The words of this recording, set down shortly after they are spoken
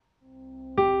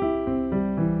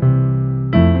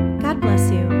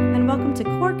to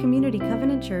Core Community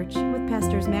Covenant Church with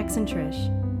Pastors Max and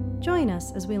Trish. Join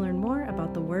us as we learn more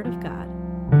about the Word of God.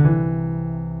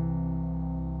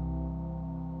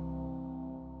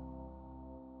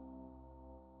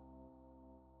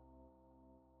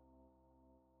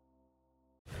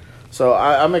 So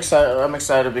I'm excited. I'm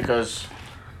excited because,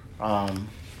 well,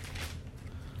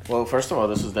 first of all,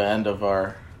 this is the end of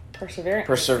our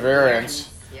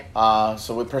perseverance. Yep.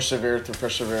 So we persevered through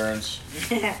perseverance.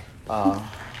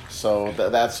 So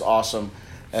that's awesome,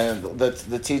 and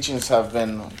the teachings have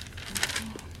been,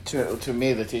 to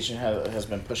me, the teaching has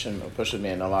been pushing me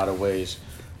in a lot of ways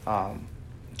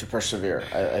to persevere.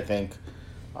 I think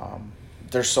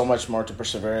there's so much more to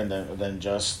persevering than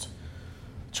just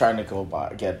trying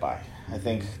to get by. I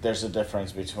think there's a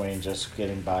difference between just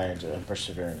getting by and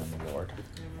persevering in the Lord.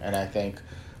 Mm-hmm. And I think,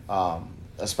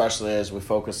 especially as we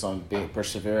focus on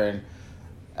persevering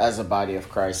as a body of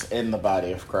Christ, in the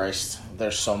body of Christ,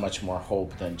 there's so much more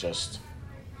hope than just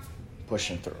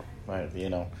pushing through, right?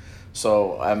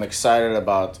 So I'm excited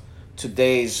about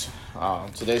today's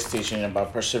teaching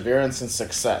about perseverance and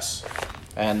success.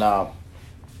 And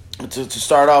to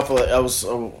start off, we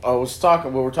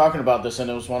were talking about this,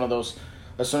 and it was one of those,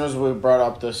 as soon as we brought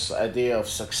up this idea of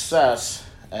success,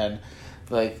 and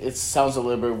like it sounds a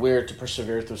little bit weird to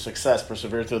persevere through success,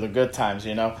 persevere through the good times,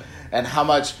 and how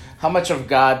much of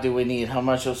God do we need? How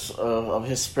much of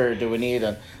His Spirit do we need?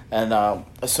 And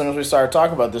as soon as we started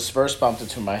talking about this, verse bumped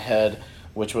into my head,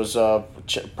 which was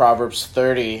Proverbs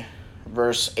 30,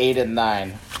 verse 8 and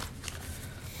 9.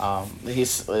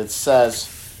 It says,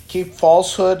 "Keep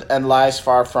falsehood and lies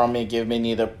far from me. Give me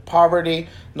neither poverty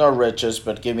nor riches,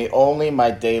 but give me only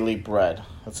my daily bread."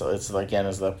 It's again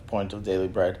is the point of daily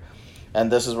bread. And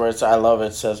this is where I love it.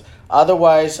 It says,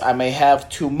 "Otherwise I may have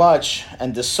too much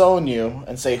and disown you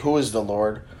and say, 'Who is the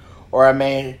Lord?' Or I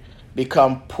may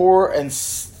become poor and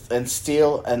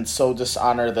steal and so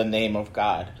dishonor the name of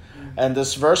God." Mm-hmm. And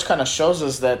this verse kind of shows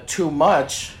us that too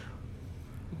much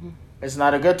is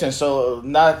not a good thing. So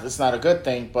it's not a good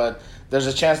thing, but there's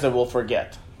a chance that we'll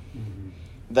forget. Mm-hmm.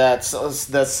 That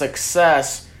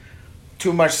success,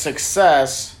 too much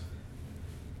success,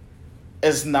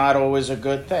 is not always a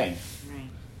good thing.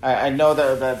 I know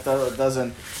that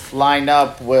doesn't line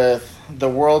up with the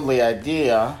worldly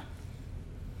idea,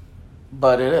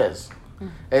 but it is.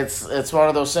 It's one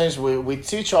of those things we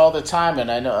teach all the time,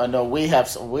 and I know we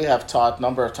have taught a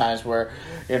number of times where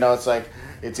it's like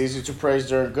it's easy to praise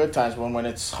during good times when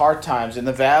it's hard times in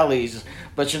the valleys,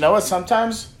 but you know what?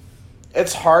 Sometimes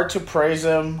it's hard to praise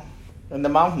Him in the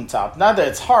mountaintop. Not that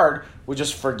it's hard, we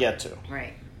just forget to.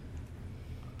 Right.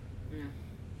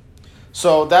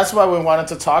 So that's why we wanted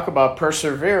to talk about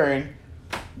persevering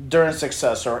during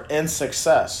success or in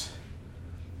success,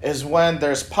 is when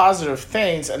there's positive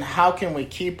things, and how can we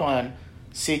keep on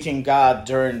seeking God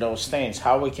during those things?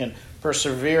 How we can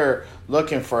persevere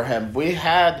looking for Him. We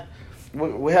had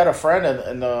a friend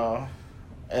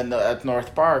at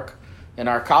North Park in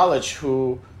our college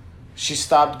who she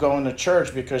stopped going to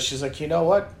church because she's like, you know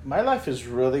what? My life is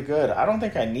really good. I don't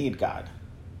think I need God.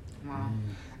 Wow.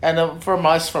 And from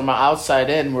us, from the outside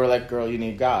in, we're like, girl, you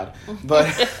need God. But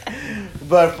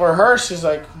for her, she's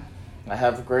like, I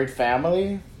have a great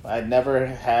family. I never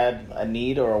had a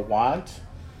need or a want.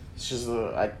 She's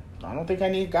I don't think I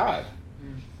need God.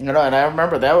 And I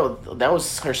remember that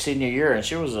was her senior year, and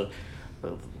she was a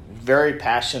very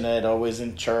passionate, always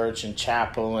in church and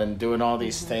chapel and doing all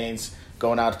these things,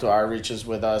 going out to outreaches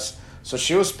with us. So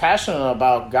she was passionate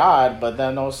about God, but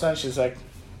then all of a sudden she's like,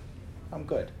 I'm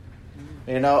good.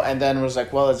 And then it was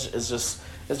like, well, it's just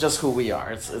who we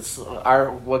are. It's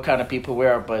what kind of people we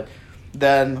are. But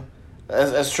then,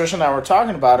 as Trish and I were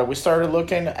talking about it, we started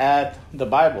looking at the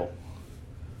Bible.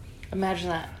 Imagine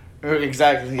that.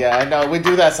 Exactly. Yeah, I know we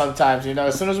do that sometimes.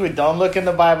 As soon as we don't look in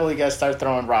the Bible, you guys start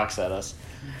throwing rocks at us.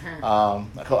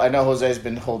 I know Jose's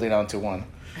been holding on to one.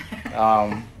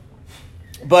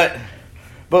 But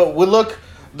we look.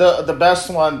 The best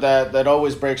one that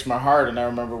always breaks my heart, and I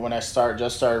remember when I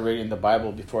just started reading the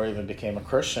Bible before I even became a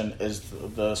Christian, is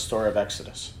the story of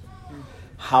Exodus. Mm-hmm.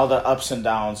 How the ups and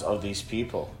downs of these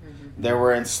people. Mm-hmm. They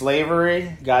were in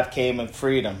slavery, God came and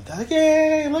freed them. They're like,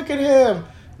 yay, look at Him. And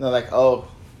they're like, oh,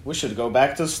 we should go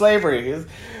back to slavery. It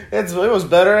was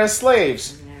better as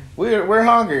slaves. Yeah. We're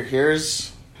hungry.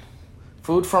 Here's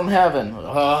food from heaven.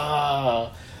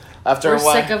 After we're a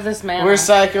while, sick of this manna. We're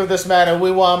sick of this manna. We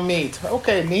want meat.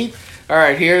 Okay, meat. All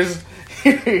right, here's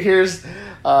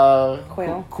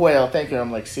Quail. Thank you.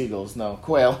 I'm like seagulls. No,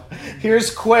 quail.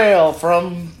 Here's quail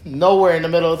from nowhere in the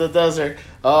middle of the desert.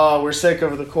 Oh, we're sick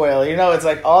of the quail. You know, it's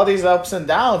like all these ups and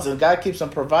downs, and God keeps on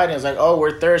providing. It's like, oh,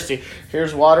 we're thirsty.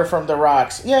 Here's water from the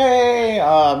rocks. Yay!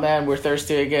 Oh, man, we're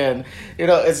thirsty again. You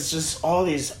know, it's just all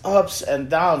these ups and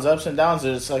downs. And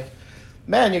it's like,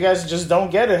 man, you guys just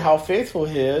don't get it how faithful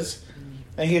He is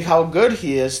and how good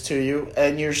He is to you,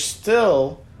 and you're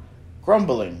still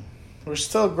grumbling. We're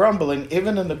still grumbling,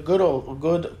 even in the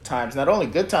good times. Not only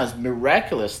good times,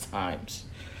 miraculous times.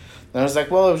 And I was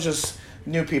like, well, it was just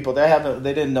new people. They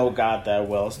didn't know God that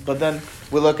well. But then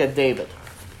we look at David.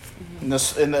 In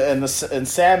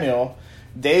Samuel,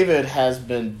 David has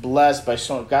been blessed by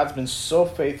God's been so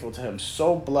faithful to him,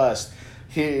 so blessed.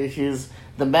 He's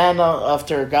the man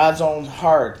after God's own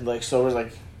heart. Like, so we're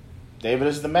like, David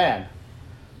is the man.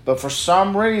 But for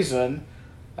some reason,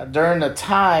 during the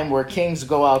time where kings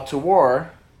go out to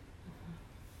war,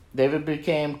 David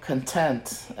became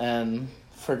content and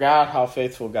forgot how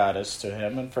faithful God is to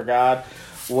him, and forgot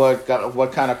what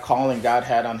kind of calling God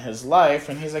had on his life.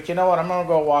 And he's like, you know what? I'm gonna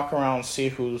go walk around and see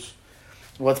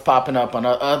what's popping up on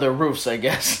other roofs, I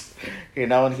guess. You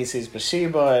know, and he sees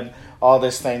Bathsheba and all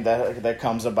this thing that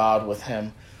comes about with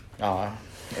him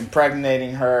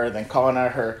impregnating her, then calling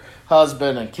out her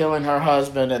husband and killing her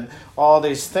husband and all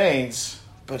these things.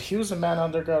 But he was a man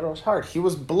under God's heart. He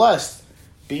was blessed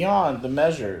beyond the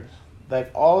measure.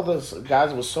 Like all those,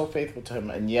 God was so faithful to him,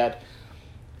 and yet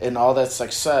in all that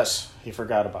success, he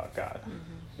forgot about God.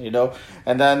 Mm-hmm. You know?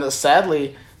 And then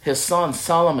sadly, his son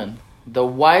Solomon, the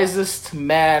wisest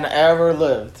man ever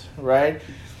lived, right?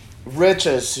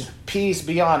 Riches, peace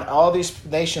beyond. All these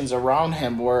nations around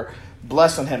him were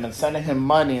blessing him and sending him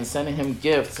money and sending him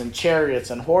gifts and chariots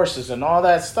and horses and all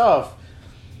that stuff.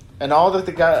 And all that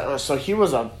the guy, so he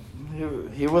was it.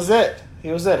 He was it.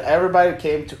 Everybody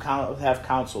came to have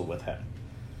counsel with him.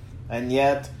 And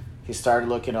yet, he started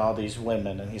looking at all these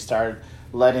women, and he started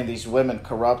letting these women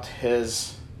corrupt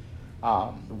his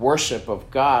worship of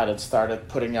God, and started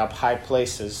putting up high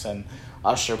places and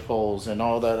usher poles and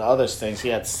all that other things. He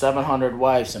had 700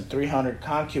 wives and 300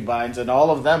 concubines, and all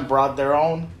of them brought their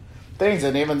own things.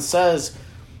 And it even says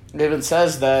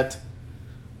that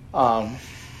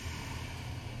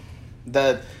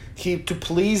that to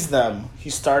please them, he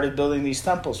started building these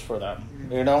temples for them,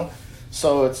 you know?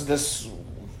 So it's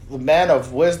the man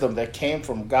of wisdom that came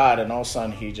from God, and all of a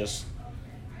sudden he just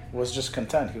was just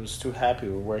content. He was too happy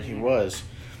with where he was,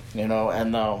 you know?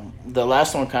 And the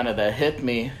last one kind of that hit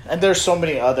me, and there's so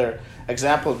many other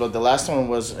examples, but the last one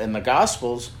was in the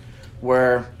Gospels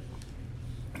where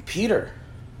Peter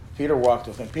walked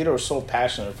with him. Peter was so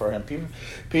passionate for him.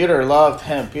 Peter loved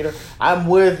him. Peter, I'm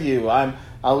with you.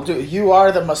 You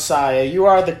are the Messiah. You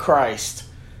are the Christ.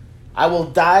 I will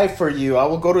die for you. I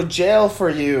will go to jail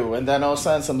for you. And then all of a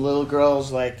sudden some little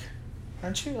girl's like,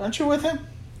 aren't you with him?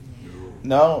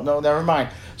 No, never mind.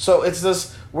 So it's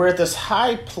this, we're at this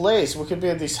high place. We could be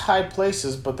at these high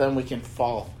places, but then we can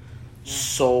fall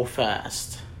so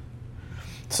fast.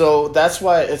 So that's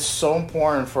why it's so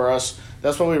important for us.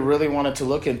 That's why we really wanted to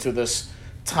look into this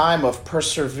time of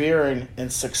persevering in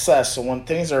success. So when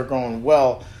things are going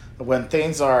well, when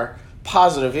things are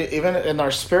positive, even in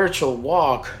our spiritual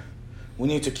walk, we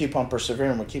need to keep on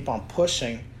persevering. We keep on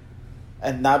pushing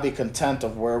and not be content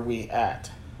of where we at.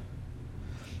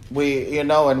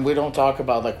 And we don't talk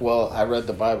about like, well, I read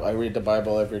the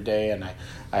Bible every day, and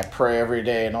I pray every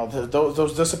day, and all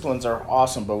those disciplines are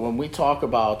awesome. But when we talk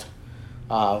about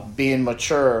being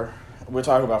mature, we're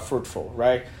talking about fruitful,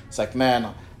 right? It's like,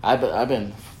 man, I've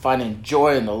been finding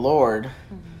joy in the Lord.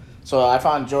 Mm-hmm. So I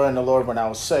found joy in the Lord when I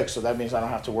was sick, so that means I don't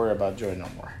have to worry about joy no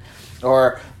more.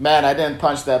 Or, man, I didn't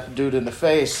punch that dude in the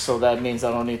face, so that means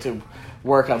I don't need to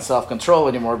work on self-control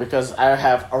anymore because I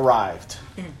have arrived.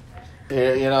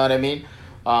 You know what I mean?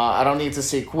 I don't need to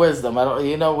seek wisdom.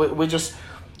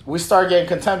 We start getting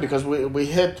content because we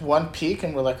hit one peak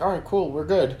and we're like, all right, cool, we're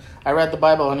good. I read the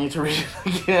Bible, I need to read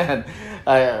it again.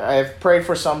 I've prayed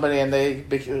for somebody and they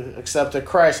accepted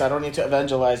Christ. I don't need to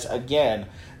evangelize again.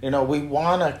 You know, we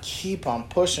want to keep on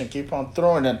pushing, keep on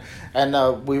throwing. And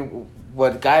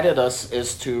what guided us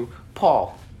is to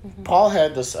Paul. Mm-hmm. Paul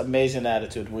had this amazing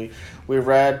attitude. We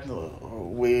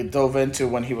dove into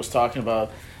when he was talking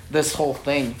about this whole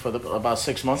thing about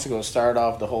 6 months ago. Started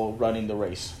off the whole running the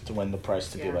race to win the prize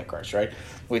to be like Christ, right?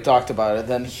 We talked about it.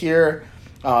 Then here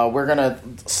we're going to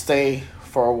stay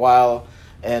for a while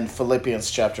in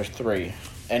Philippians chapter 3.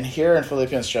 And here in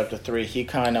Philippians chapter 3, he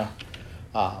kind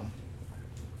of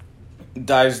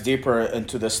dives deeper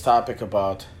into this topic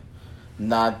about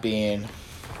not being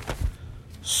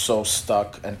so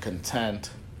stuck and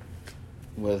content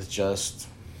with just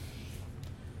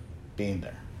being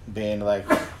there, being like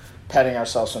patting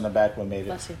ourselves on the back when we made it.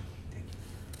 Bless you.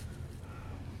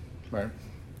 Right.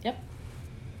 Yep.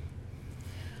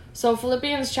 So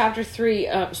Philippians chapter 3,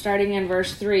 starting in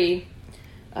verse 3,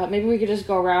 maybe we could just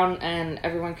go around and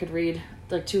everyone could read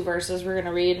like 2 verses. We're going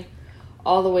to read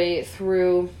all the way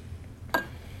through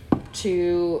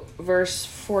to verse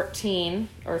 14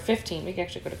 or 15. We can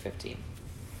actually go to 15.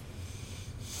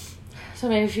 So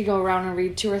maybe if you go around and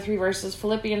read 2 or 3 verses.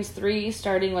 Philippians 3,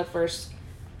 starting with verse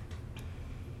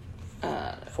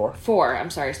 4. I'm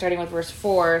sorry, starting with verse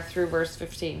 4 through verse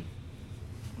 15.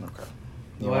 Okay.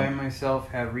 Though I myself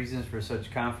have reasons for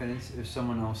such confidence, if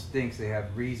someone else thinks they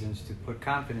have reasons to put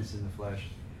confidence in the flesh,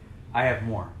 I have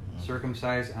more.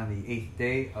 Circumcised on the 8th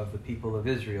day of the people of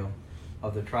Israel,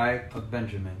 of the tribe of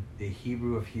Benjamin, a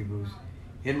Hebrew of Hebrews,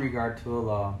 in regard to the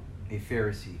law, a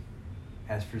Pharisee.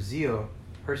 As for zeal,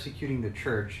 persecuting the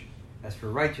church; as for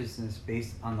righteousness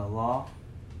based on the law,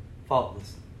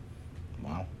 faultless.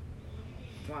 Wow.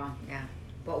 Wow, yeah.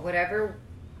 But whatever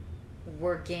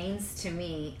were gains to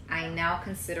me, I now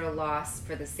consider loss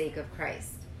for the sake of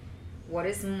Christ. What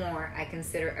is more, I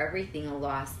consider everything a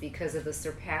loss because of the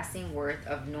surpassing worth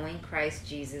of knowing Christ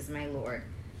Jesus my Lord,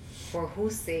 for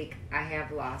whose sake I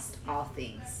have lost all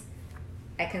things.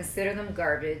 I consider them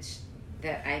garbage,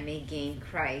 that I may gain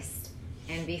Christ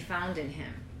and be found in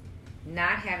him,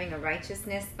 not having a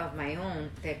righteousness of my own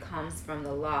that comes from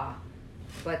the law,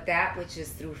 but that which is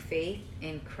through faith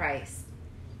in Christ,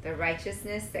 the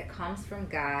righteousness that comes from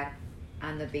God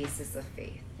on the basis of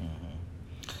faith.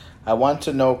 I want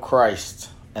to know Christ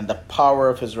and the power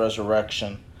of his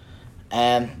resurrection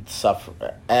and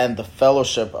the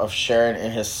fellowship of sharing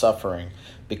in his suffering,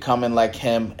 becoming like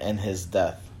him in his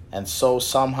death, and so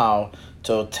somehow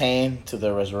to attain to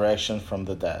the resurrection from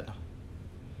the dead.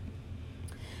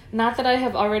 Not that I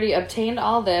have already obtained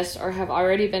all this or have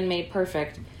already been made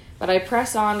perfect, but I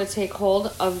press on to take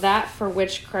hold of that for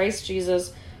which Christ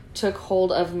Jesus took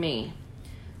hold of me.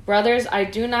 Brothers, I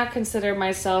do not consider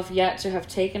myself yet to have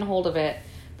taken hold of it,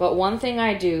 but one thing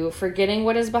I do, forgetting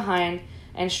what is behind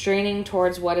and straining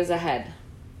towards what is ahead.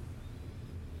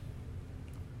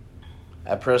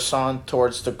 I press on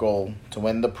towards the goal to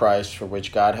win the prize for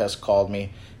which God has called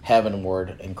me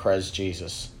heavenward in Christ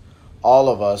Jesus. All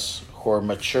of us who are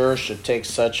mature should take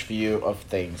such view of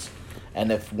things.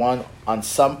 And if on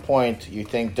some point you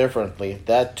think differently,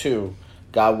 that too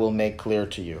God will make clear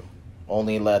to you.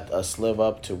 Only let us live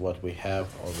up to what we have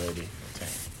already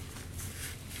attained.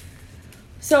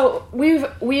 So we've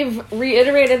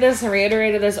reiterated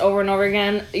this over and over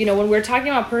again. You know, when we're talking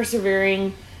about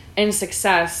persevering in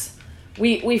success,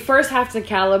 we first have to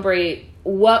calibrate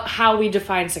how we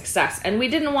define success. And we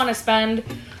didn't want to spend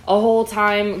a whole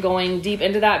time going deep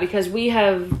into that because we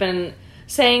have been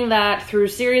saying that through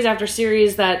series after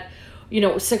series that, you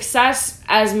know, success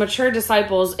as mature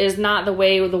disciples is not the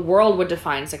way the world would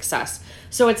define success.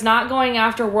 So it's not going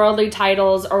after worldly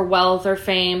titles or wealth or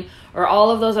fame or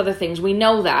all of those other things. We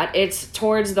know that. It's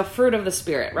towards the fruit of the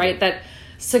Spirit, right? That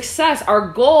success, our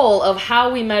goal of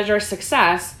how we measure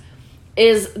success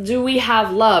is, do we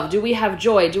have love? Do we have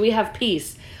joy? Do we have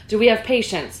peace? Do we have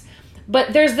patience?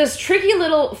 But there's this tricky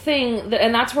little thing,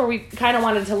 and that's where we kind of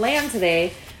wanted to land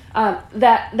today,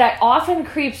 that often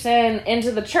creeps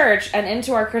into the church and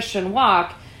into our Christian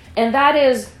walk, and that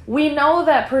is, we know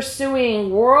that pursuing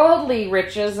worldly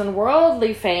riches and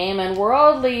worldly fame and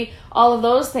worldly all of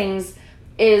those things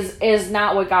is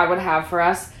not what God would have for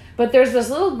us. But there's this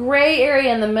little gray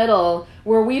area in the middle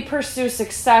where we pursue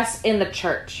success in the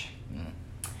church.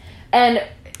 And,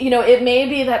 you know, it may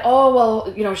be that, oh,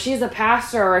 well, you know, she's a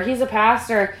pastor or he's a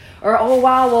pastor, or, oh,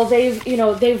 wow, well,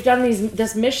 they've done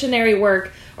this missionary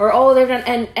work, or, oh, they've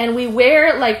done, and we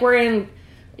wear, like we're in,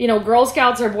 you know, Girl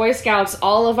Scouts or Boy Scouts,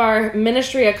 all of our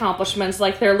ministry accomplishments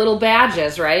like they're little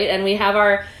badges, right? And we have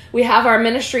our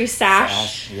ministry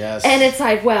sash. Yes. And it's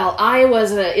like, well, I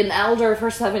was an elder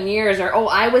for 7 years, or, oh,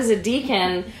 I was a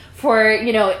deacon for,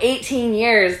 18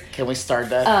 years. Can we start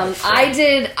that? I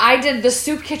did the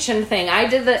soup kitchen thing. I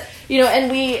did the,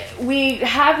 and we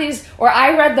have these, or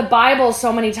I read the Bible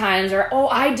so many times, or, oh,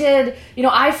 I did,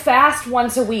 I fast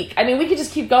once a week. I mean, we could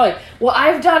just keep going. Well,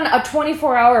 I've done a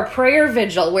 24-hour prayer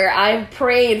vigil where I've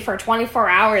prayed for 24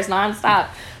 hours nonstop.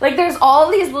 Like, there's all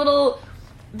these little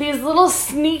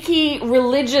sneaky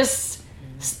religious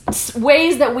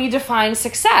ways that we define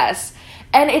success.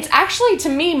 And it's actually, to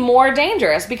me, more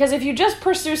dangerous, because if you just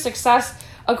pursue success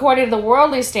according to the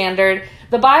worldly standard,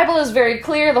 the Bible is very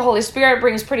clear, the Holy Spirit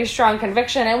brings pretty strong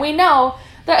conviction, and we know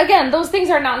that, again, those things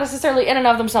are not necessarily in and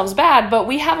of themselves bad, but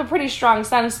we have a pretty strong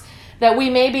sense that we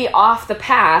may be off the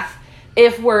path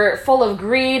if we're full of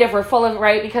greed, if we're full of,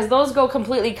 right? Because those go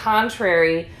completely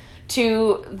contrary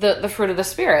to the fruit of the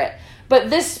Spirit. But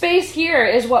this space here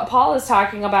is what Paul is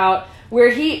talking about, where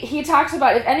he talks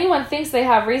about if anyone thinks they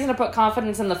have reason to put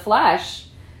confidence in the flesh,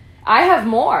 I have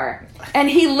more. And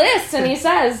he lists and he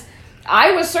says,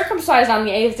 I was circumcised on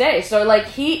the 8th day. So like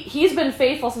he's been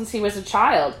faithful since he was a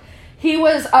child. He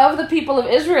was of the people of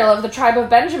Israel, of the tribe of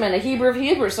Benjamin, a Hebrew of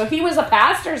Hebrews. So he was a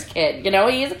pastor's kid.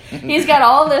 He's got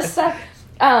all this stuff.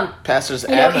 Pastors.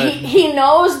 He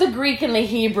knows the Greek and the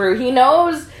Hebrew. He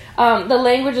knows the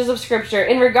languages of Scripture.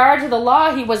 In regard to the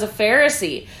law, he was a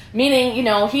Pharisee, meaning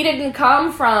he didn't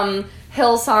come from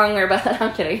Hillsong but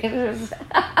I'm kidding.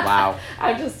 Wow.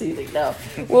 I'm just teasing. No.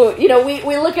 Well,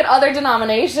 we look at other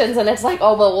denominations and it's like,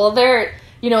 oh, but well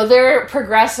they're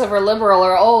progressive or liberal,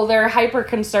 or they're hyper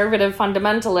conservative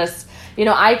fundamentalists.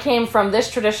 I came from this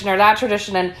tradition or that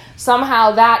tradition, and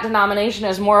somehow that denomination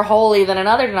is more holy than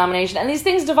another denomination, and these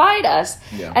things divide us.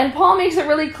 Yeah. And Paul makes it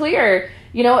really clear.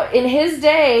 In his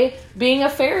day, being a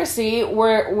Pharisee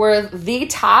were the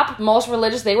top, most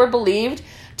religious. They were believed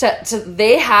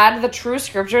they had the true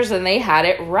scriptures and they had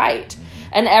it right. Mm-hmm.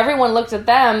 And everyone looked at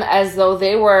them as though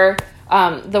they were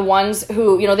the ones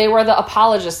who, they were the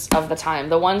apologists of the time,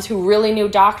 the ones who really knew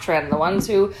doctrine, the ones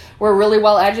who were really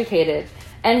well educated.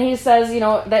 And he says,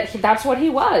 that's what he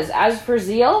was. As for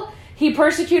zeal, he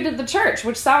persecuted the church,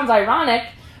 which sounds ironic,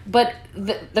 but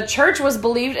the church was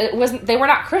believed, they were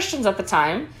not Christians at the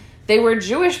time. They were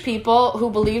Jewish people who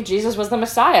believed Jesus was the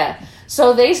Messiah.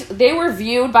 So they were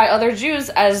viewed by other Jews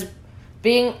as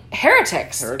being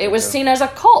heretics. It was seen as a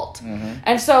cult. Mm-hmm.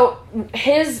 And so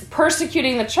his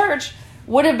persecuting the church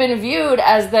would have been viewed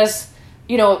as this,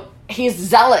 he's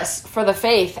zealous for the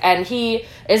faith, and he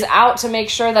is out to make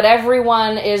sure that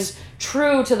everyone is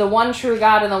true to the one true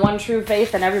God and the one true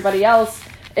faith, and everybody else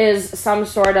is some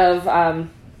sort of,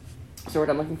 what's the word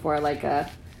I'm looking for, like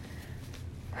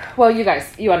well, you guys,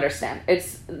 you understand.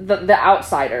 It's the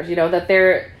outsiders, that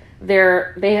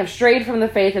they have strayed from the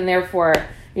faith, and therefore,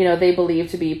 they believe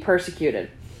to be persecuted.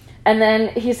 And then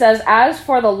he says, as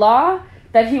for the law,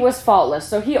 that he was faultless.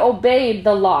 So he obeyed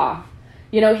the law.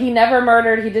 He never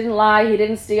murdered, he didn't lie, he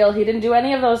didn't steal, he didn't do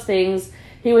any of those things.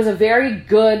 He was a very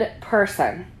good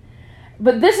person.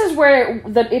 But this is where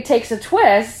it takes a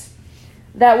twist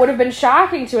that would have been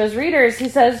shocking to his readers. He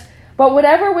says, but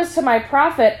whatever was to my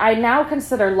profit, I now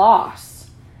consider loss.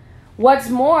 What's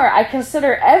more, I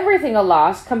consider everything a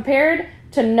loss compared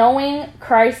to knowing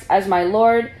Christ as my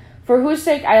Lord, for whose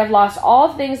sake I have lost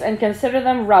all things and consider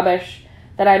them rubbish,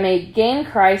 that I may gain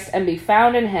Christ and be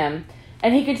found in him.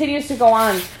 And he continues to go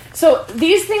on. So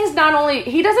these things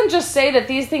he doesn't just say that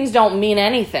these things don't mean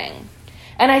anything.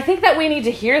 And I think that we need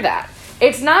to hear that.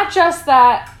 It's not just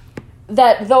that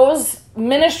those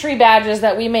ministry badges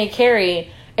that we may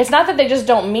carry, it's not that they just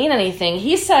don't mean anything.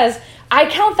 He says, I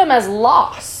count them as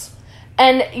loss.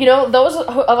 And, those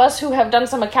of us who have done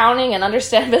some accounting and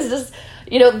understand business,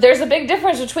 there's a big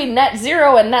difference between net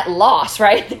zero and net loss,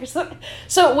 right?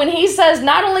 So when he says,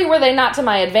 not only were they not to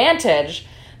my advantage,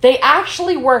 they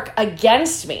actually work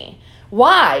against me.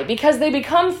 Why? Because they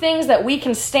become things that we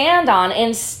can stand on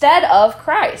instead of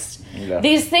Christ. Yeah.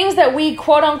 These things that we,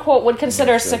 quote unquote, would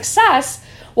consider success.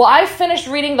 Well, I finished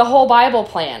reading the whole Bible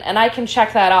plan, and I can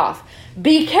check that off.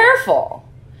 Be careful.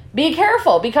 Be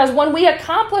careful, because when we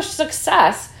accomplish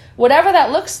success, whatever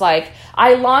that looks like,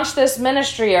 I launched this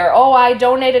ministry, or, I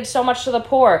donated so much to the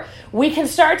poor, we can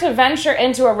start to venture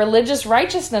into a religious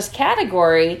righteousness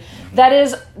category that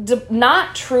is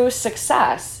not true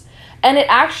success. And it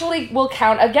actually will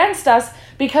count against us,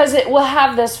 because it will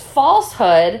have this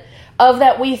falsehood of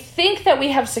that we think that we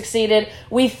have succeeded,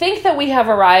 we think that we have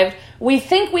arrived, we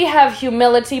think we have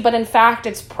humility, but in fact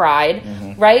it's pride,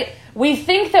 right? We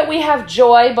think that we have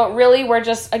joy, but really we're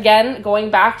just, again, going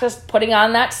back to putting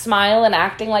on that smile and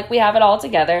acting like we have it all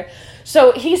together.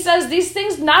 So he says these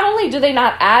things, not only do they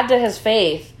not add to his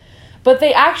faith, but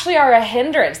they actually are a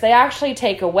hindrance. They actually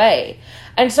take away.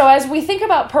 And so as we think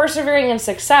about persevering in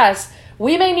success,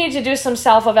 we may need to do some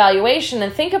self-evaluation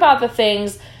and think about the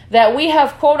things that we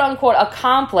have, quote unquote,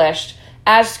 accomplished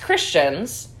as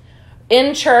Christians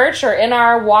in church or in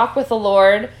our walk with the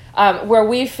Lord, where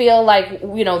we feel like,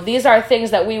 these are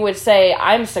things that we would say,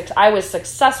 I was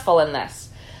successful in this.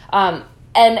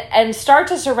 And start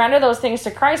to surrender those things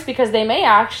to Christ, because they may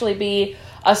actually be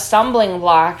a stumbling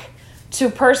block to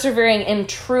persevering in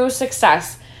true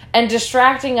success and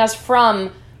distracting us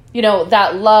from,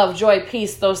 that love, joy,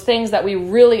 peace, those things that we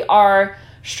really are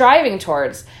striving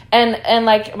towards. And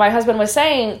like my husband was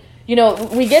saying,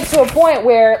 we get to a point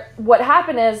where what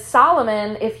happened is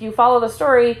Solomon, if you follow the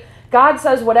story, God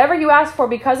says, whatever you ask for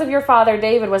because of your father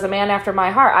David was a man after my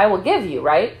heart, I will give you,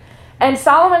 right? And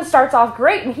Solomon starts off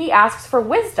great, and he asks for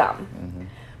wisdom.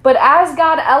 But as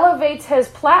God elevates his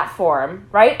platform,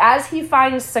 right, as he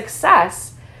finds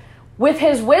success with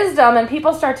his wisdom, and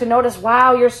people start to notice,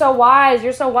 wow, you're so wise,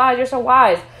 you're so wise, you're so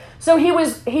wise. So he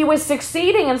was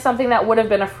succeeding in something that would have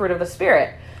been a fruit of the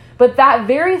Spirit. But that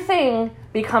very thing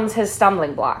becomes his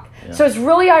stumbling block. Yeah. So it's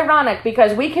really ironic,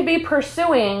 because we could be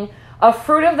pursuing a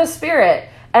fruit of the Spirit,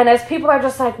 and as people are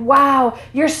just like, wow,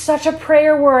 you're such a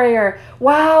prayer warrior.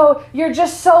 Wow, you're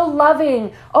just so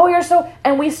loving. Oh, you're so...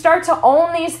 And we start to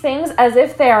own these things as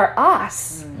if they are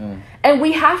us. Mm-hmm. And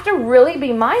we have to really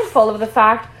be mindful of the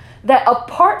fact that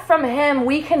apart from him,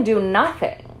 we can do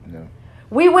nothing. Yeah.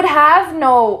 We would have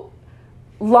no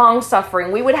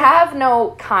long-suffering. We would have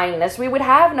no kindness. We would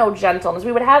have no gentleness.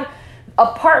 We would have,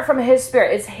 apart from his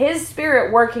Spirit, it's his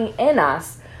Spirit working in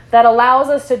us that allows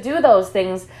us to do those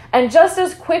things. And just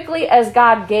as quickly as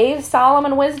God gave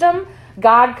Solomon wisdom,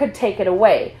 God could take it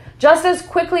away. Just as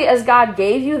quickly as God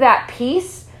gave you that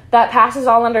peace that passes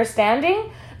all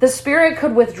understanding, the Spirit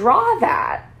could withdraw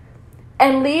that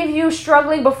and leave you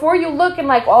struggling before you look and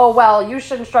like, oh, well, you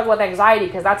shouldn't struggle with anxiety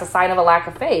because that's a sign of a lack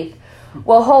of faith.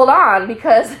 Well, hold on,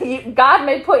 because God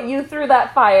may put you through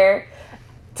that fire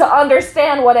to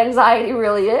understand what anxiety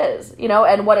really is,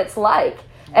 and what it's like.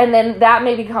 And then that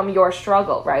may become your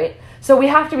struggle, right? So we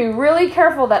have to be really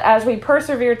careful that as we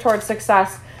persevere towards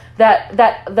success, that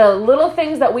the little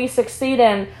things that we succeed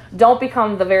in don't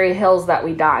become the very hills that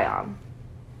we die on.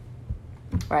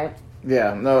 Right?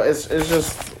 Yeah, no, it's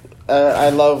just, I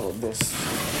love this.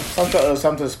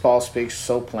 Sometimes Paul speaks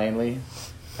so plainly.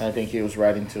 And I think he was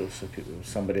writing to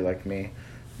somebody like me.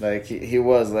 Like, he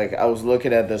was, like, I was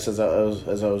looking at this as I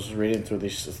was reading through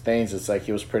these things. It's like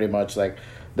he was pretty much like,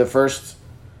 the first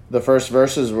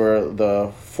verses were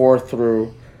the 4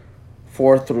 through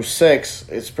 6.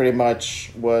 It's pretty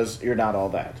much was, you're not all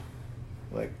that.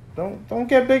 Like, don't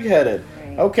get big headed.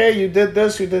 Right. Okay, you did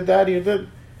this, you did that, you did.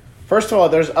 First of all,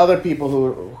 there's other people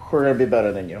who are gonna be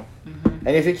better than you. Mm-hmm.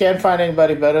 And if you can't find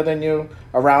anybody better than you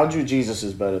around you, Jesus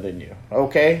is better than you.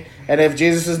 Okay? And if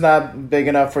Jesus is not big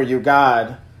enough for you,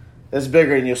 God is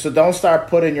bigger than you. So don't start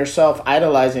putting yourself,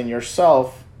 idolizing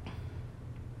yourself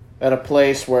at a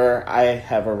place where I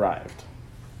have arrived.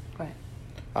 Right.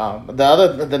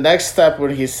 The next step,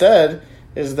 what he said,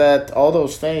 is that all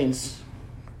those things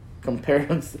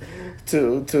compared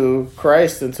to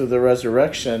Christ and to the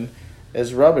resurrection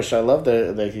is rubbish. I love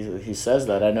that he says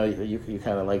that. I know you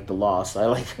kind of like the loss. I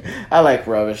like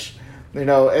rubbish.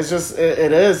 It's just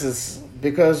it is. It's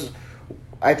because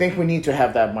I think we need to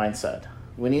have that mindset.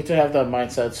 We need to have that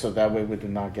mindset so that way we do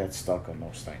not get stuck on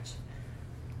those things.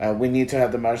 We need to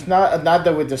have the mindset. Not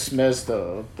that we dismiss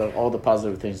all the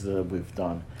positive things that we've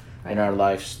done in our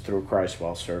lives through Christ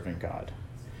while serving God.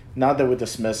 Not that we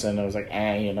dismiss it and it was like,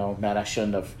 man, I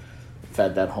shouldn't have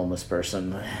fed that homeless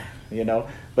person,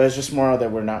 But it's just more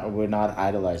that we're not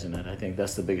idolizing it. I think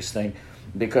that's the biggest thing,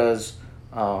 because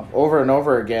over and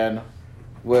over again,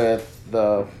 with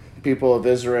the people of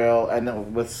Israel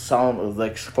and with Solomon,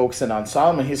 like focusing on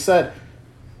Solomon, he said,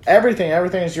 everything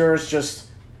is yours. Just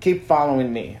keep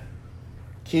following me.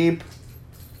 Keep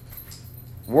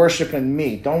worshiping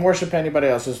me. Don't worship anybody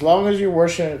else. As long as you're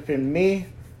worshiping me,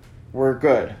 we're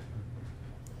good.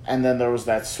 And then there was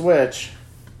that switch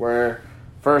where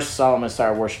first Solomon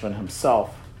started worshiping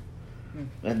himself,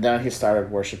 and then he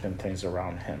started worshiping things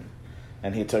around him.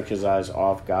 And he took his eyes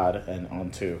off God and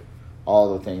onto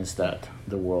all the things that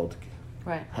the world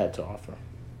had to offer.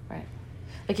 Right.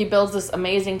 Like he builds this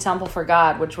amazing temple for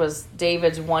God, which was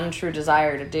David's one true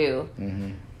desire to do.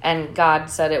 Mm-hmm. And God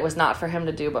said it was not for him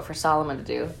to do, but for Solomon to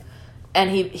do. And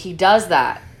he does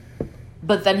that.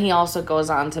 But then he also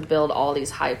goes on to build all these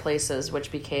high places,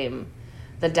 which became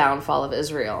the downfall of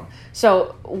Israel.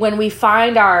 So when we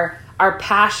find our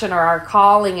passion or our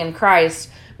calling in Christ,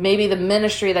 maybe the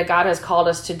ministry that God has called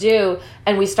us to do,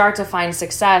 and we start to find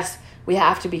success, we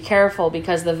have to be careful,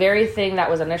 because the very thing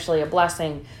that was initially a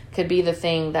blessing could be the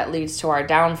thing that leads to our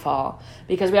downfall,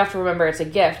 because we have to remember it's a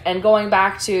gift. And going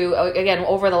back to, again,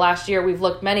 over the last year, we've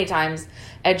looked many times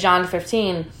at John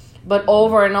 15, but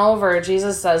over and over,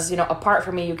 Jesus says, apart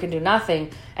from me, you can do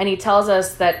nothing. And he tells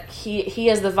us that he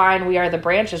is the vine, we are the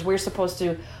branches. We're supposed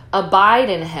to abide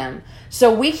in him.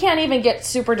 So we can't even get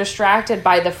super distracted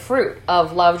by the fruit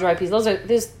of love, joy, peace.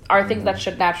 These are things that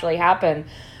should naturally happen.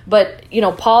 But,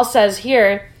 Paul says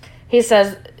here, he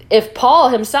says, if Paul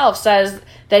himself says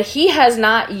that he has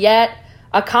not yet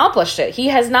accomplished it, he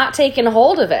has not taken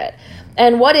hold of it.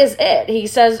 And what is it? He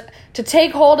says, to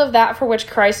take hold of that for which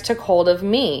Christ took hold of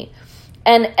me.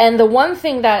 And the one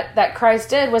thing that Christ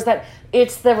did was that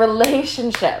it's the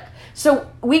relationship.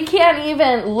 So we can't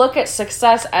even look at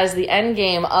success as the end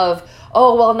game of,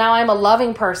 oh, well, now I'm a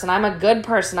loving person, I'm a good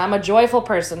person, I'm a joyful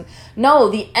person. No,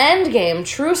 the end game,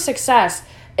 true success,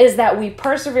 is that we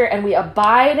persevere and we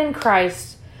abide in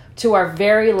Christ to our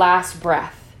very last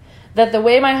breath. That the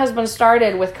way my husband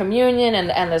started with communion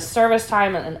and the service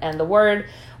time and the word,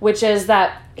 which is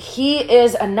that he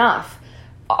is enough.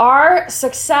 Our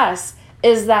success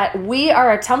is that we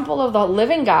are a temple of the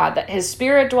living God, that his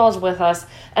Spirit dwells with us,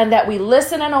 and that we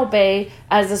listen and obey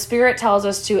as the Spirit tells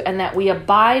us to, and that we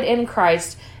abide in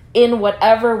Christ in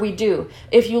whatever we do.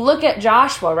 If you look at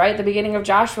Joshua, right, the beginning of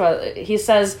Joshua, he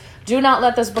says, do not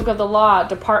let this book of the law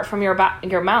depart from your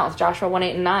mouth, Joshua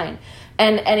 1:8-9.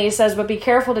 And he says, but be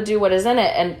careful to do what is in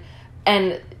it,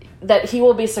 and that he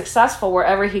will be successful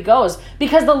wherever he goes,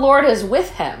 because the Lord is with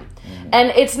him. Mm-hmm. And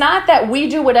it's not that we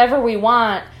do whatever we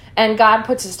want and God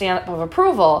puts a stamp of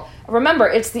approval. Remember,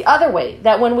 it's the other way,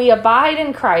 that when we abide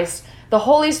in Christ, the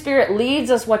Holy Spirit leads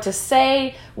us what to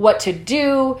say, what to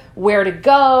do, where to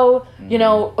go,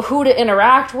 who to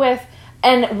interact with.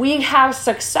 And we have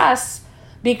success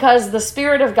because the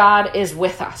Spirit of God is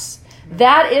with us.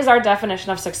 That is our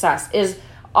definition of success, is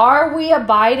are we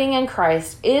abiding in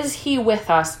Christ? Is he with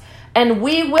us? And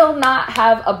we will not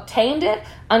have obtained it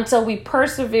until we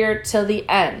persevere till the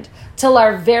end, till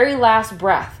our very last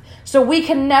breath. So we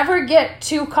can never get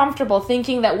too comfortable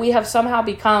thinking that we have somehow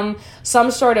become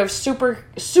some sort of super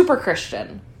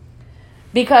Christian,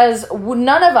 because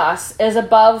none of us is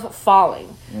above falling.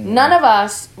 Mm-hmm. None of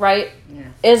us, right,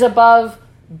 is above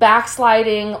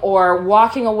backsliding or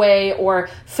walking away or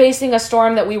facing a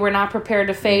storm that we were not prepared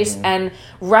to face, and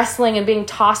wrestling and being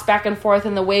tossed back and forth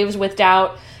in the waves with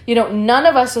doubt. None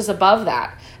of us is above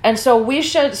that. And so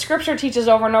Scripture teaches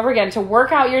over and over again to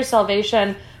work out your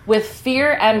salvation with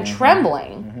fear and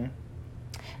trembling. Mm-hmm.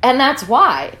 And that's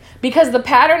why. Because the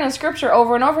pattern in Scripture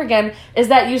over and over again is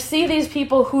that you see these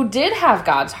people who did have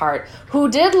God's heart, who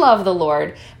did love the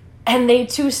Lord, and they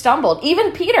too stumbled.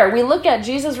 Even Peter, we look at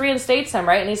Jesus reinstates him,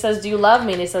 right? And he says, do you love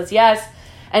me? And he says, yes.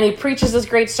 And he preaches this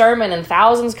great sermon and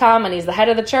thousands come and he's the head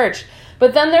of the church.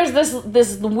 But then there's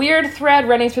this weird thread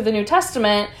running through the New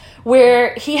Testament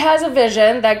where he has a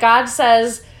vision that God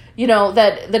says,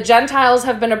 that the Gentiles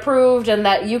have been approved and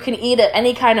that you can eat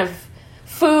any kind of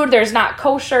food. There's not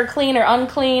kosher, clean, or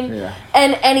unclean. Yeah.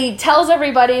 And he tells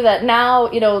everybody that now,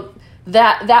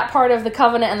 that part of the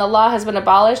covenant and the law has been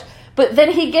abolished. But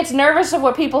then he gets nervous of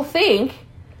what people think,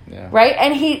 right?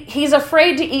 And he's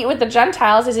afraid to eat with the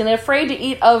Gentiles. He's afraid to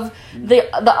eat of the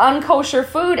unkosher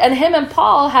food. And him and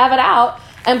Paul have it out.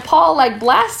 And Paul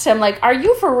blasts him are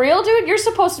you for real, dude? You're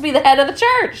supposed to be the head of the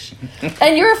church.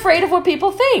 And you're afraid of what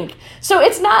people think. So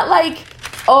it's not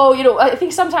I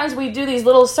think sometimes we do these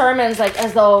little sermons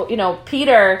as though,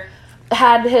 Peter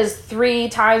had his 3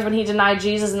 times when he denied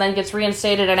Jesus and then gets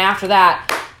reinstated. And after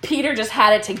that, Peter just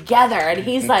had it together. And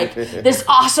he's this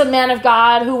awesome man of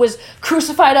God who was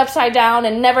crucified upside down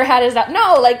and never had his doubt.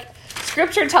 No,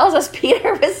 Scripture tells us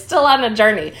Peter was still on a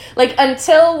journey.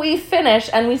 Until we finish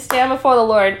and we stand before the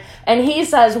Lord and he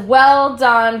says, well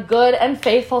done, good and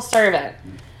faithful servant.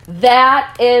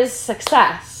 That is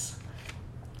success.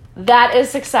 That is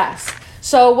success.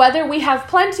 So whether we have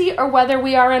plenty or whether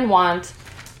we are in want,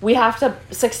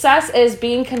 success is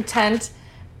being content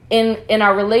in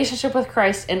our relationship with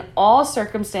Christ in all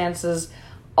circumstances,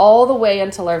 all the way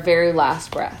until our very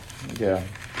last breath. Yeah.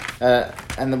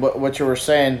 And what you were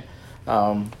saying,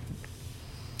 what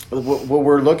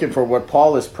we're looking for, what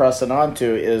Paul is pressing on to,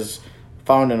 is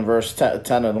found in verse 10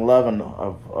 and 11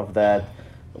 of that.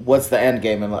 What's the end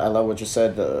game? And I love what you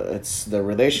said. It's the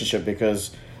relationship,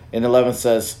 because in 11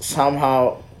 says,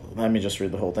 somehow, let me just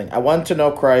read the whole thing. I want to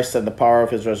know Christ and the power of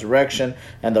his resurrection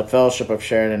and the fellowship of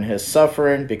sharing in his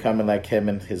suffering, becoming like him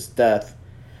in his death,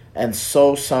 and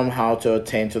so somehow to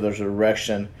attain to the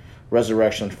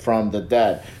resurrection from the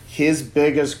dead. His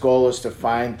biggest goal is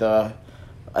to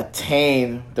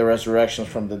attain the resurrection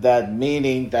from the dead,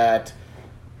 meaning that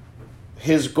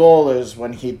his goal is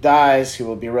when he dies, he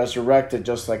will be resurrected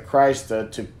just like Christ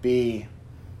did, to be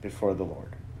before the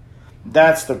Lord.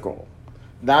 That's the goal.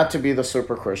 Not to be the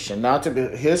super Christian, not to be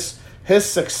his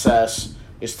success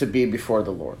is to be before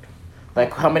the Lord.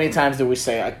 How many times do we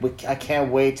say, I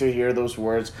can't wait to hear those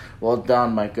words, well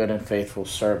done, my good and faithful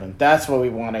servant. That's what we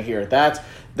want to hear. That's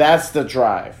the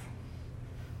drive.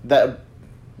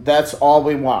 That's all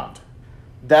we want.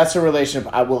 That's a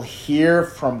relationship. I will hear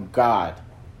from God,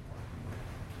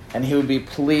 and he will be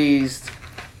pleased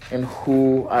in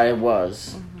who I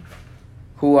was,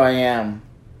 who I am,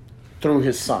 through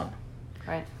his son.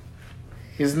 Right.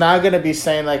 He's not going to be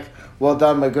saying well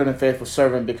done, my good and faithful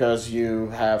servant, because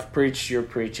you have preached your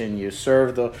preaching, you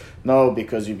served no,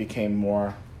 because you became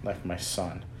more like my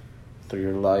son through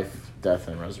your life, death,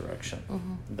 and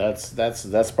resurrection.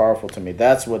 That's powerful to me.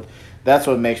 That's what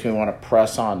makes me want to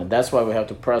press on, and that's why we have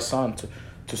to press on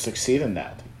to succeed in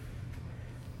that.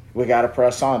 We got to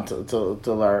press on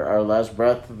till our last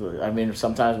breath. I mean,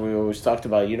 sometimes we always talked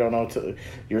about you don't know till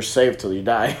you're saved till you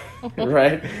die,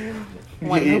 right?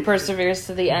 One who perseveres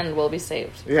to the end will be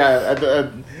saved.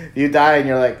 Yeah, you die and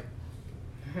you're like,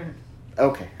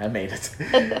 okay, I made it.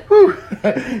 Whew.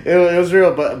 It was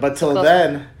real, but till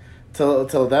then,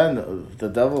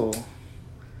 the devil,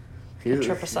 he'll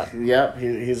trip us up. Yeah,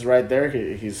 he's right there.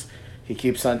 He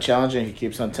keeps on challenging. He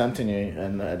keeps on tempting you,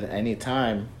 and at any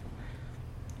time,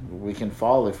 we can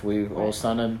fall if we all of a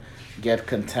sudden get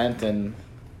content and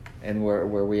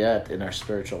where we at in our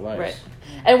spiritual lives. Right.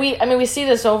 And we see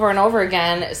this over and over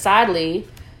again, sadly,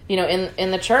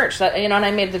 in the church. That, and I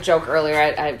made the joke earlier.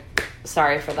 I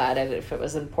sorry for that if it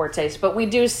was in poor taste, but we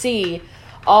do see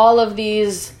all of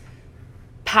these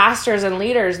pastors and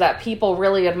leaders that people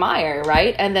really admire,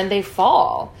 right? And then they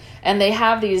fall, and they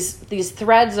have these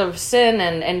threads of sin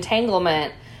and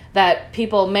entanglement that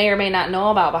people may or may not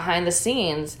know about behind the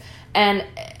scenes. And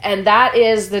that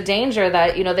is the danger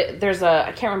that, there's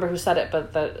I can't remember who said it,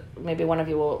 but maybe one of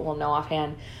you will know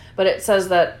offhand, but it says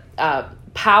that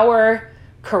power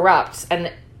corrupts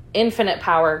and infinite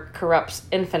power corrupts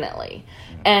infinitely.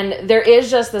 And there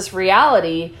is just this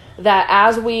reality that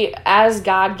as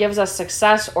God gives us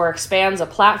success or expands a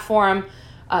platform,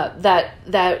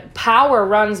 that power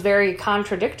runs very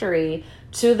contradictory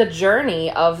to the journey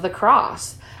of the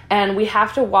cross. And we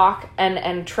have to walk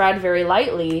and tread very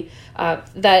lightly,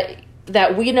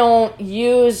 that we don't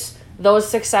use those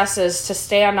successes to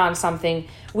stand on something.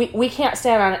 We can't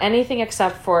stand on anything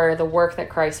except for the work that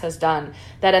Christ has done.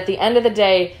 That at the end of the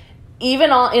day, even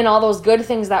in all those good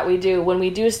things that we do, when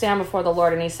we do stand before the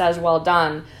Lord and he says, well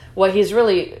done, what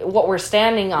we're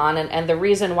standing on and the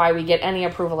reason why we get any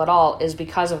approval at all is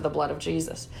because of the blood of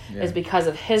Jesus, is because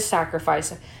of his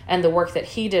sacrifice and the work that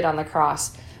he did on the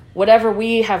cross. Whatever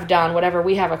we have done, whatever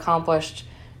we have accomplished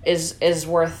is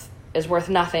worth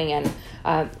nothing. And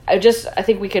I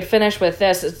think we could finish with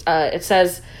this. It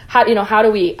says, how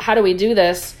do we do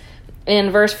this?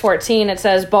 In verse 14, it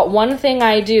says, but one thing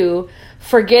I do,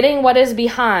 forgetting what is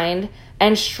behind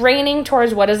and straining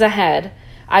towards what is ahead,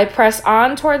 I press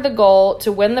on toward the goal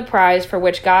to win the prize for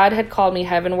which God had called me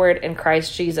heavenward in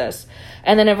Christ Jesus.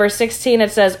 And then in verse 16,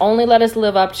 it says, only let us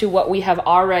live up to what we have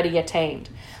already attained.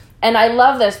 And I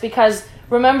love this because,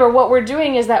 remember, what we're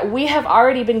doing is that we have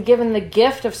already been given the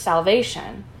gift of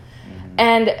salvation.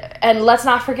 And let's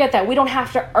not forget that we don't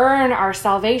have to earn our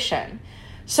salvation.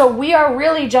 So we are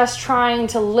really just trying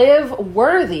to live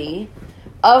worthy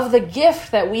of the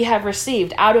gift that we have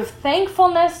received. Out of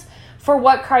thankfulness for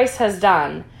what Christ has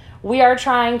done, we are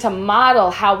trying to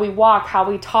model how we walk, how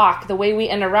we talk, the way we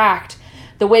interact,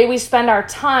 the way we spend our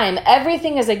time.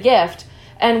 Everything is a gift.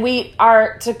 And we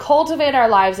are to cultivate our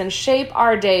lives and shape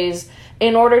our days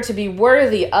in order to be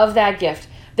worthy of that gift.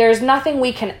 There's nothing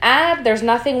we can add. There's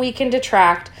nothing we can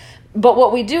detract. But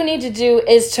what we do need to do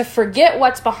is to forget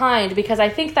what's behind, because I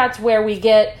think that's where we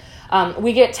get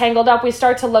tangled up. We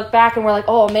start to look back and we're like,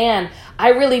 oh man,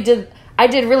 I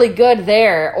did really good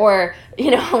there. Or, we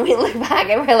look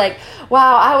back and we're like,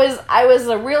 wow, I was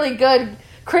a really good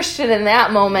Christian in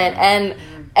that moment.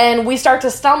 And we start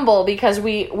to stumble because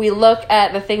we look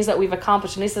at the things that we've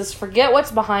accomplished. And he says, forget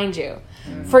what's behind you.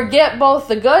 Forget both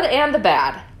the good and the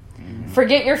bad.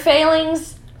 Forget your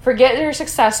failings. Forget your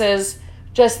successes.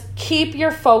 Just keep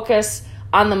your focus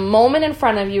on the moment in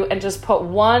front of you and just put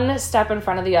one step in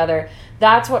front of the other.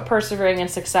 That's what persevering in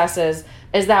success is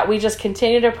that we just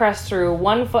continue to press through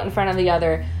one foot in front of the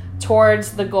other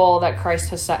towards the goal that Christ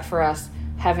has set for us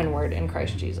heavenward in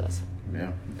Christ Jesus.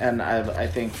 Yeah. And I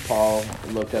think Paul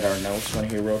looked at our notes when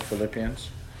he wrote Philippians,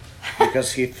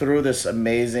 because he threw this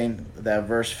that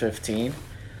verse 15,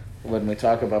 when we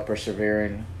talk about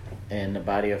persevering in the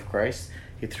body of Christ,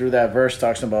 he threw that verse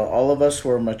talking about all of us who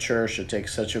are mature should take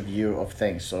such a view of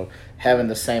things. So having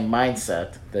the same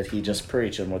mindset that he just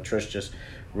preached and what Trish just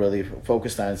really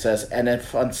focused on, it says, and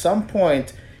if on some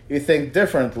point you think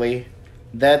differently,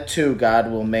 that too God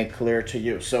will make clear to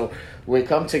you. So we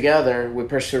come together, we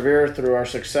persevere through our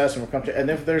success, and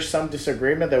if there's some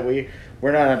disagreement that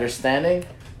we're not understanding,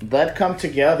 let come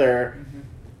together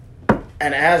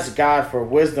and ask God for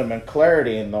wisdom and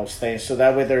clarity in those things, so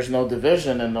that way there's no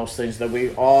division in those things, that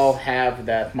we all have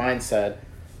that mindset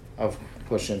of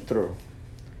pushing through.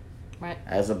 Right.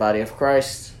 As a body of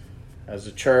Christ, as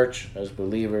a church, as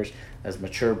believers, as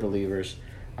mature believers.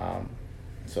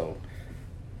 So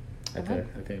I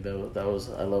think that was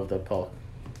I love that Paul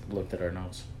looked at our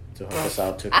notes to help us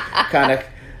out to kind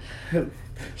of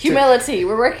humility.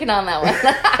 We're working on that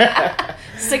one.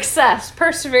 Success,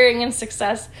 persevering in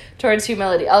success towards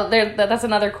humility. Oh, that's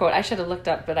another quote I should have looked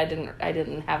up, but I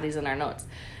didn't have these in our notes.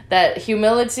 That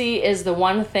humility is the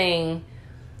one thing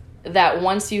that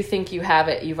once you think you have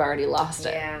it, you've already lost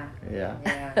it.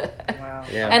 Yeah. Wow.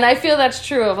 Yeah. And I feel that's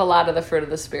true of a lot of the fruit of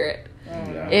the Spirit.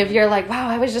 Yeah. If you're like, wow,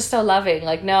 I was just so loving.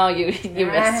 Like, no, you missed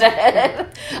it.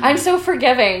 I'm so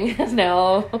forgiving.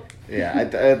 No. Yeah,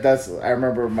 I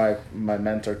remember my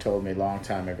mentor told me a long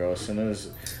time ago. As soon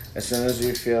as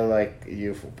you feel like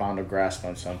you've found a grasp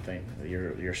on something,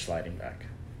 you're sliding back.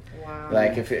 Wow.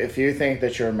 Like if you think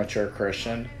that you're a mature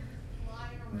Christian,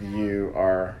 you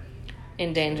are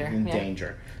In danger.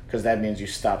 danger, because that means you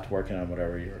stopped working on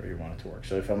whatever you wanted to work.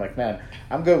 So if I'm like, man,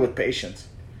 I'm good with patience.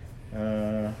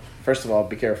 First of all,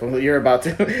 be careful. You're about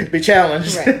to be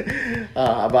challenged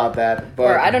about that. But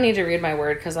or I don't need to read my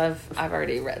word because I've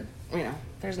already read.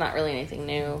 There's not really anything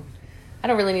new. I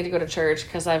don't really need to go to church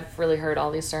because I've really heard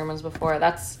all these sermons before.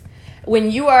 That's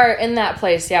when you are in that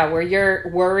place, where you're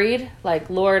worried. Like,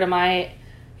 Lord, am I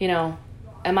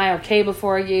okay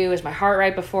before you? Is my heart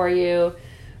right before you?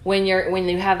 When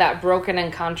you have that broken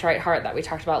and contrite heart that we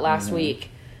talked about last week,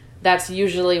 that's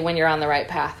usually when you're on the right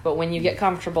path. But when you get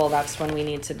comfortable, that's when we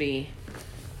need to be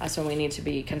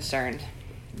concerned.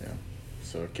 Yeah.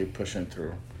 So keep pushing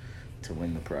through to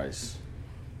win the prize.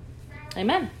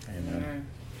 Amen. Amen.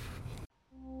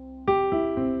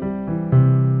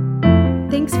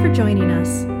 Thanks for joining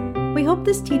us. We hope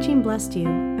this teaching blessed you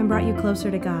and brought you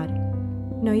closer to God.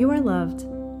 Know you are loved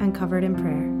and covered in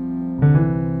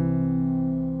prayer.